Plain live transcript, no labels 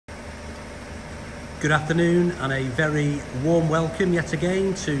Good afternoon and a very warm welcome yet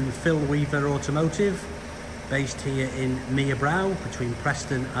again to Phil Weaver Automotive, based here in Mearbrow between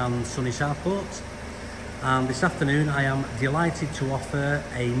Preston and sunny Southport. And this afternoon I am delighted to offer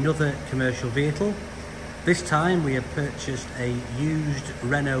another commercial vehicle. This time we have purchased a used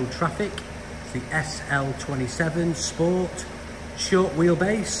Renault Trafic, the SL27 Sport, short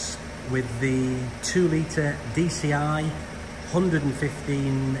wheelbase with the 2-litre DCI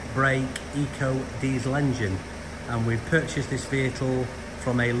 115 brake eco diesel engine, and we've purchased this vehicle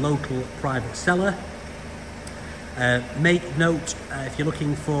from a local private seller. Make note, if you're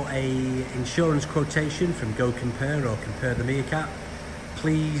looking for a insurance quotation from Go Compare or Compare the Meerkat,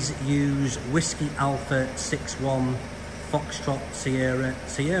 please use Whiskey Alpha 61 Foxtrot Sierra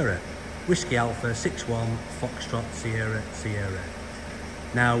Sierra. Whiskey Alpha 61 Foxtrot Sierra Sierra.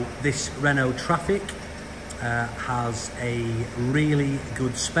 Now, this Renault Trafic has a really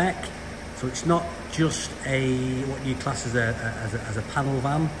good spec, so it's not just a what you class as a panel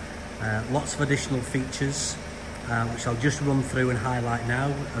van. Lots of additional features, which I'll just run through and highlight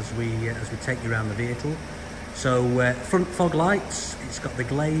now as we take you around the vehicle. So front fog lights, it's got the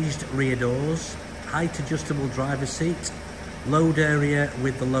glazed rear doors, height adjustable driver's seat, load area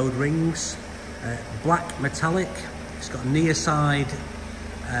with the load rings, black metallic. It's got nearside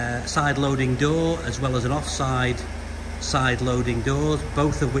side loading door as well as an offside side loading doors,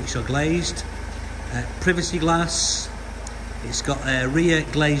 both of which are glazed. Privacy glass. It's got rear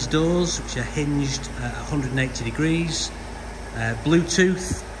glazed doors which are hinged at 180 degrees.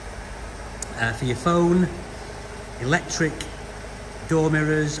 Bluetooth for your phone, electric door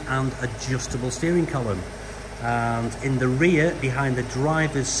mirrors and adjustable steering column. And in the rear, behind the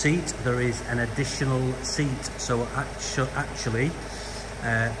driver's seat, there is an additional seat, so actually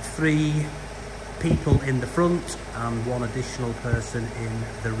 3 people in the front and 1 additional person in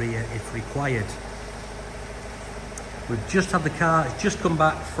the rear if required. We've just had the car, it's just come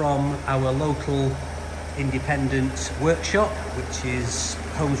back from our local independent workshop, which is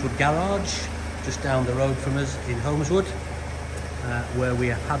Holmeswood Garage, just down the road from us in Holmeswood, where we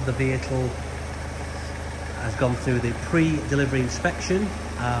have had the vehicle, has gone through the pre-delivery inspection,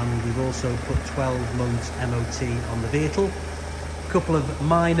 and we've also put 12 months MOT on the vehicle. Couple of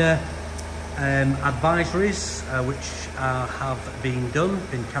minor advisories which have been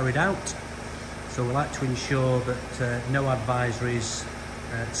carried out. So we like to ensure that no advisories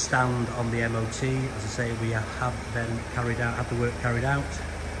stand on the MOT. As I say, we have the work carried out.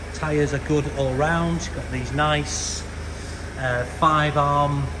 Tyres are good all round. Got these nice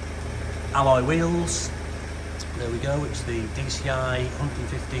 5-arm alloy wheels. There we go, it's the DCI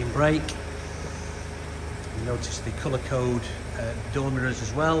 115 brake. You notice the colour code door mirrors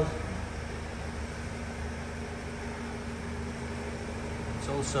as well. It's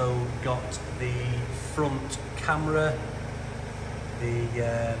also got the front camera, the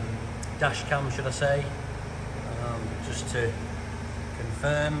dash cam should I say, just to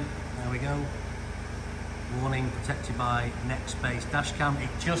confirm, there we go. Warning, protected by neck space dash cam. It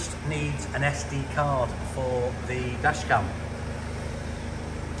just needs an SD card for the dash cam.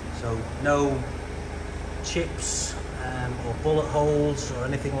 So no chips or bullet holes or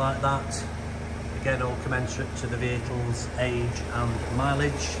anything like that. Again, all commensurate to the vehicle's age and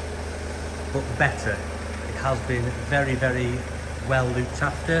mileage, but better. It has been very, very well looked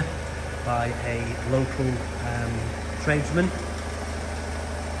after by a local tradesman.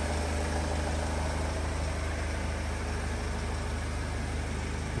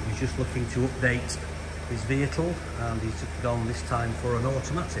 He's just looking to update his vehicle, and he's gone this time for an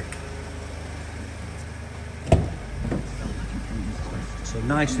automatic. So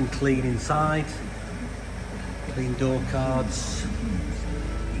nice and clean inside, clean door cards,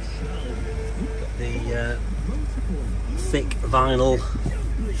 got the thick vinyl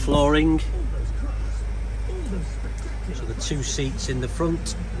flooring, so the 2 seats in the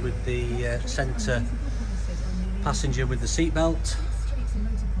front with the centre passenger with the seat belt.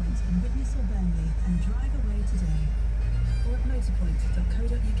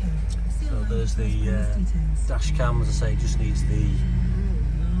 So there's the dash cam, as I say, just needs the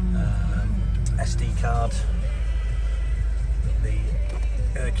SD card. The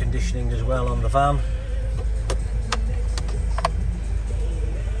air conditioning as well on the van.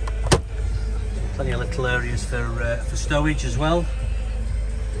 Plenty of little areas for stowage as well.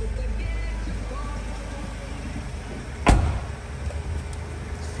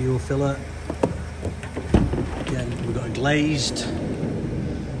 Fuel filler. Again, we've got a glazed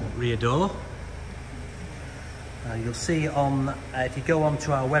rear door. You'll see on, if you go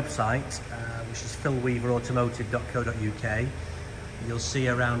onto our website, which is philweaverautomotive.co.uk, you'll see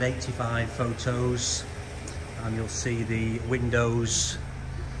around 85 photos, and you'll see the windows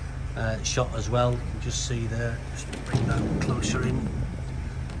shot as well. You can just see there, just bring that closer in,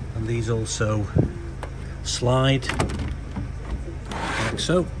 and these also slide like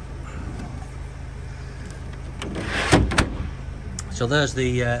so. So there's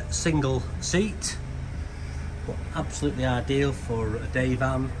the single seat, but absolutely ideal for a day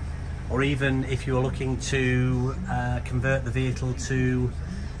van, or even if you're looking to convert the vehicle to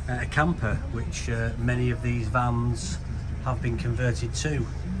a camper, which many of these vans have been converted to.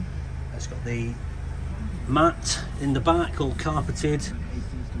 It's got the mat in the back, all carpeted.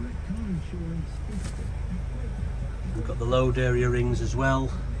 We've got the load area rings as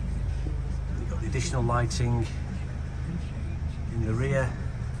well. We've got the additional lighting in the rear.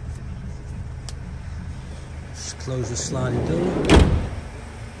 Just close the sliding door.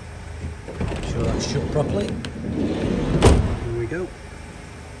 Make sure that's shut properly. Here we go.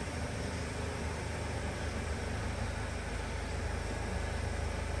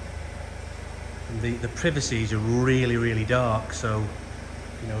 And the privacies are really dark, so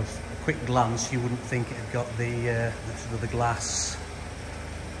you know, a quick glance you wouldn't think it had got the sort of the glass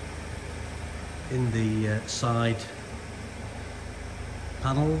in the side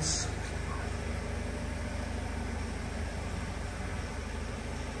panels.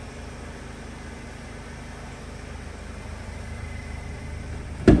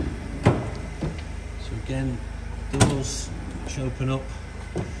 So again, doors which open up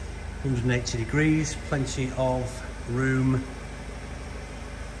 180 degrees, plenty of room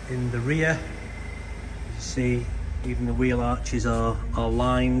in the rear. As you see, even the wheel arches are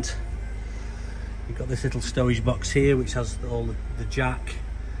lined. You've got this little stowage box here which has all the jack,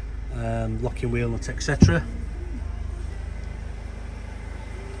 locking wheel nuts, etc.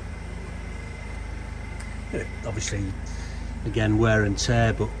 Obviously, again, wear and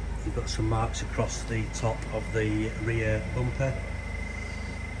tear, but you've got some marks across the top of the rear bumper.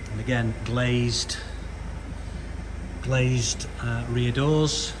 And again, glazed rear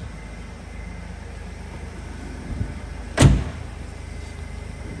doors.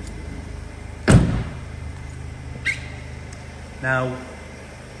 Now,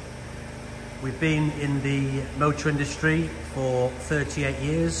 we've been in the motor industry for 38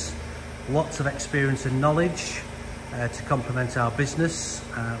 years, lots of experience and knowledge to complement our business.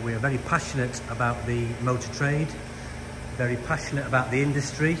 We are very passionate about the motor trade, very passionate about the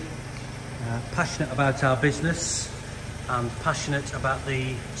industry, passionate about our business, and passionate about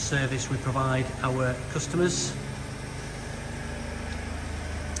the service we provide our customers.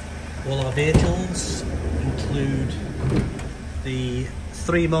 All our vehicles include the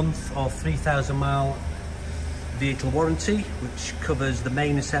 3-month or 3,000 mile vehicle warranty, which covers the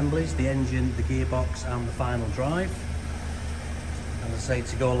main assemblies, the engine, the gearbox and the final drive. And as I say,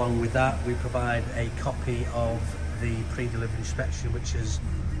 to go along with that, we provide a copy of the pre-delivery inspection, which is,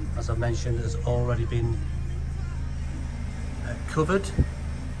 as I mentioned, has already been covered. So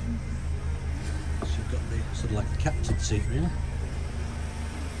you've got the sort of like the captain's seat really.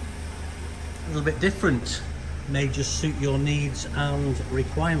 A little bit different, may just suit your needs and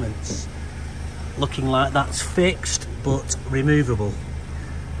requirements. Looking like that's fixed but removable.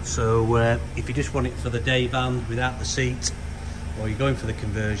 So if you just want it for the day van without the seat, or you're going for the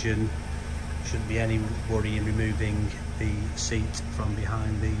conversion, shouldn't be any worry in removing the seat from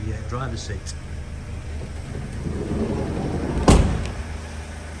behind the driver's seat.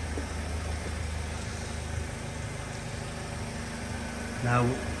 Now,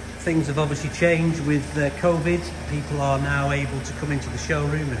 things have obviously changed with COVID. People are now able to come into the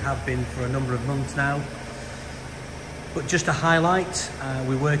showroom and have been for a number of months now. But just to highlight,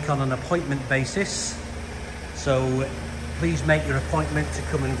 we work on an appointment basis. So please make your appointment to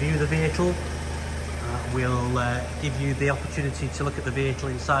come and view the vehicle. We'll give you the opportunity to look at the vehicle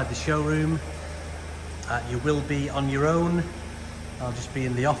inside the showroom. You will be on your own. I'll just be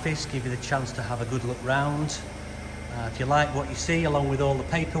in the office, give you the chance to have a good look round. If you like what you see, along with all the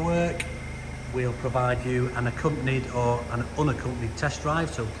paperwork, we'll provide you an accompanied or an unaccompanied test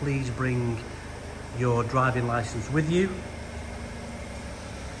drive, so please bring your driving license with you.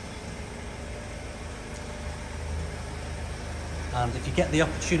 And if you get the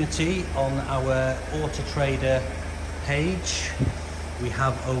opportunity, on our Auto Trader page, we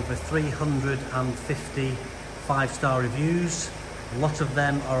have over 350 five-star reviews. A lot of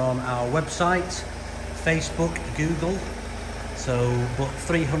them are on our website, Facebook, Google. So, but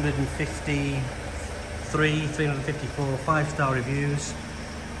 354 five-star reviews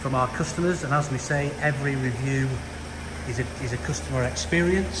from our customers, and as we say, every review is a customer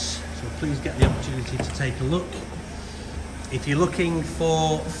experience. So please get the opportunity to take a look. If you're looking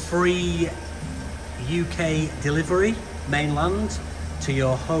for free UK delivery, mainland, to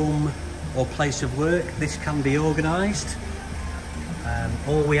your home or place of work, this can be organised.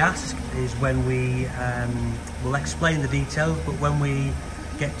 All we ask is when we will explain the details, but when we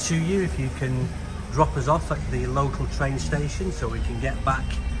get to you, if you can drop us off at the local train station so we can get back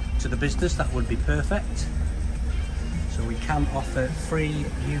to the business, that would be perfect. So we can offer free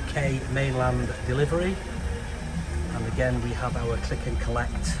UK mainland delivery, and again we have our click and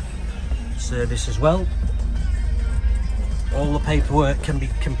collect service as well. All the paperwork can be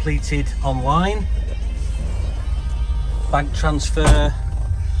completed online. Bank transfer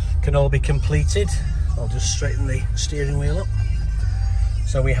can all be completed. I'll just straighten the steering wheel up.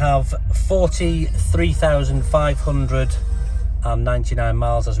 So we have 43,599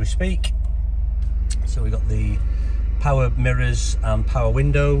 miles as we speak. So we've got the power mirrors and power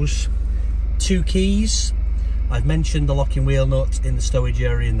windows, 2 keys. I've mentioned the locking wheel nut in the stowage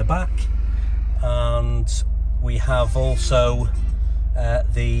area in the back, and we have also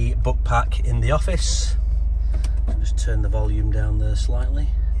the book pack in the office. I'll just turn the volume down there slightly.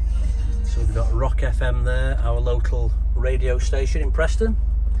 So we've got Rock FM there, our local radio station in Preston.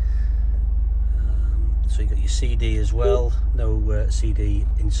 So you've got your CD as well, no CD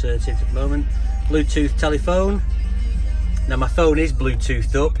inserted at the moment. Bluetooth telephone. Now my phone is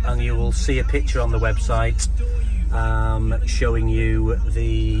Bluetoothed up, and you will see a picture on the website showing you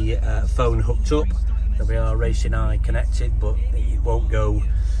the phone hooked up. We are Racing Eye connected, but it won't go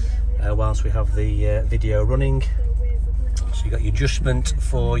whilst we have the video running. So you've got your adjustment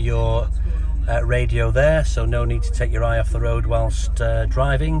for your radio there, so no need to take your eye off the road whilst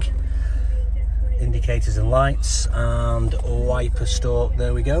driving. Indicators and lights, and wiper stalk,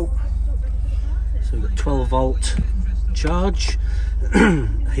 there we go. So we've got 12 volt charge,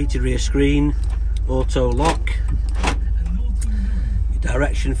 heated rear screen, auto lock, your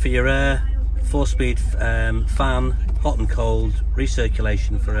direction for your air, 4-speed fan, hot and cold,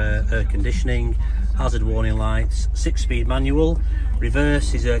 recirculation for air conditioning, hazard warning lights, 6-speed manual,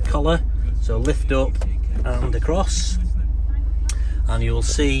 reverse is a collar, so lift up and across, and you'll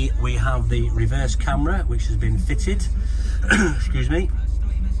see we have the reverse camera which has been fitted, excuse me,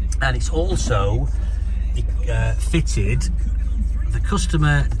 and it's also fitted. The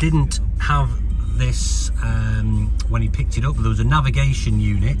customer didn't have this when he picked it up, but there was a navigation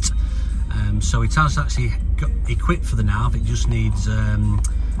unit. So it has actually got equipped for the nav, it just needs the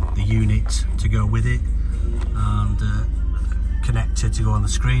unit to go with it, and connector to go on the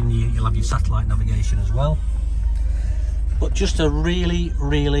screen. You'll have your satellite navigation as well. But just a really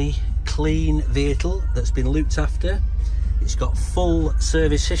clean vehicle that's been looked after. It's got full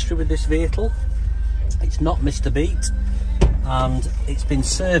service history with this vehicle. It's not missed a beat, and it's been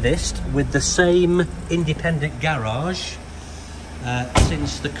serviced with the same independent garage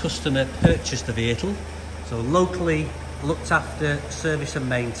since the customer purchased the vehicle. So locally looked after, serviced and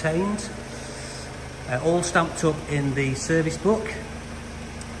maintained, all stamped up in the service book.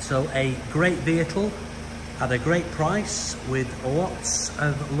 So a great vehicle at a great price with lots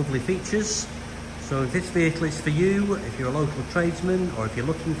of lovely features. So if this vehicle is for you, if you're a local tradesman, or if you're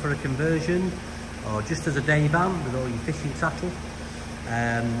looking for a conversion, or just as a day van with all your fishing tackle,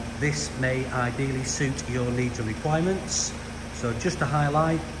 this may ideally suit your needs and requirements. So just to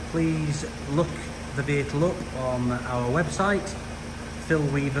highlight, please look the vehicle up on our website,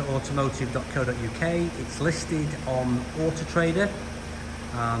 philweaverautomotive.co.uk. It's listed on Auto Trader,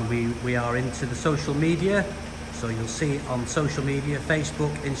 and we are into the social media, so you'll see it on social media,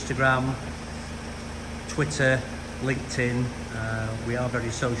 Facebook, Instagram, Twitter, LinkedIn. We are very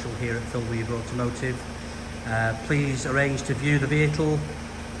social here at Phil Weaver Automotive. Please arrange to view the vehicle.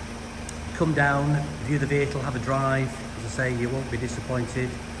 Come down, view the vehicle, have a drive. As I say, you won't be disappointed.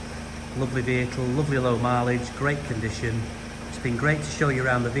 Lovely vehicle, lovely low mileage, great condition. It's been great to show you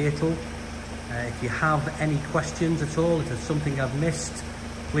around the vehicle. If you have any questions at all, if there's something I've missed,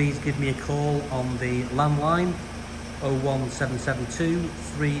 please give me a call on the landline 01772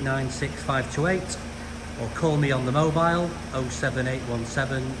 396 528, or call me on the mobile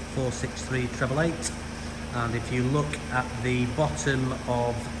 07817 463 888. And if you look at the bottom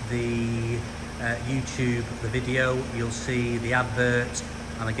of the YouTube, the video, you'll see the advert,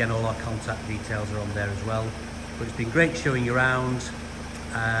 and again all our contact details are on there as well. But it's been great showing you around.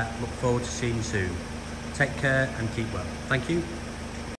 Look forward to seeing you soon. Take care and keep well. Thank you.